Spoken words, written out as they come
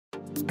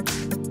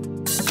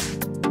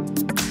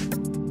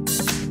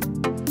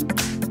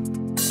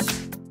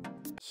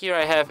Here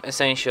I have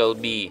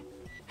EssentielB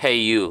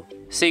HeYou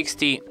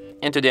 60,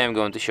 and today I'm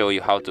going to show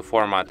you how to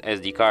format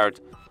SD card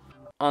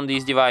on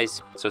this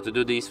device. So to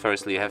do this,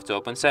 firstly you have to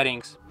open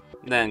settings,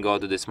 then go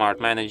to the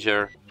Smart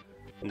Manager,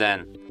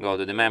 then go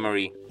to the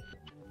memory,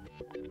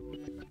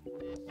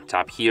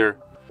 tap here.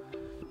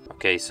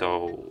 Okay,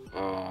 so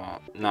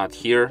not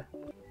here,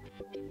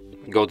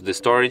 go to the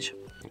storage,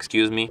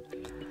 excuse me,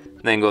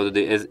 then go to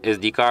the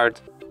SD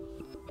card,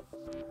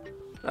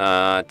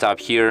 tap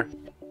here,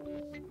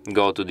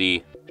 go to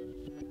the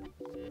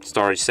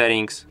storage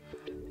settings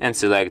and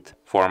select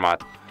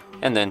format,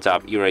 and then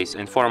tap erase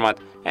and format,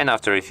 and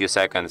after a few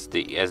seconds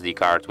the SD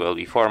card will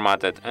be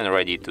formatted and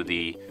ready to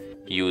the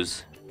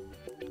use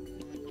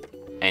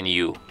and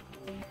you.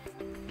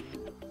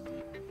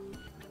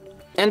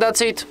 And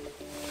that's it.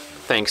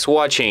 Thanks for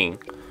watching.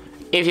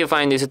 If you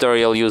find this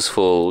tutorial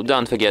useful,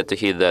 don't forget to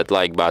hit that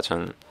like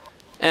button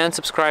and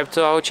subscribe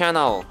to our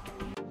channel.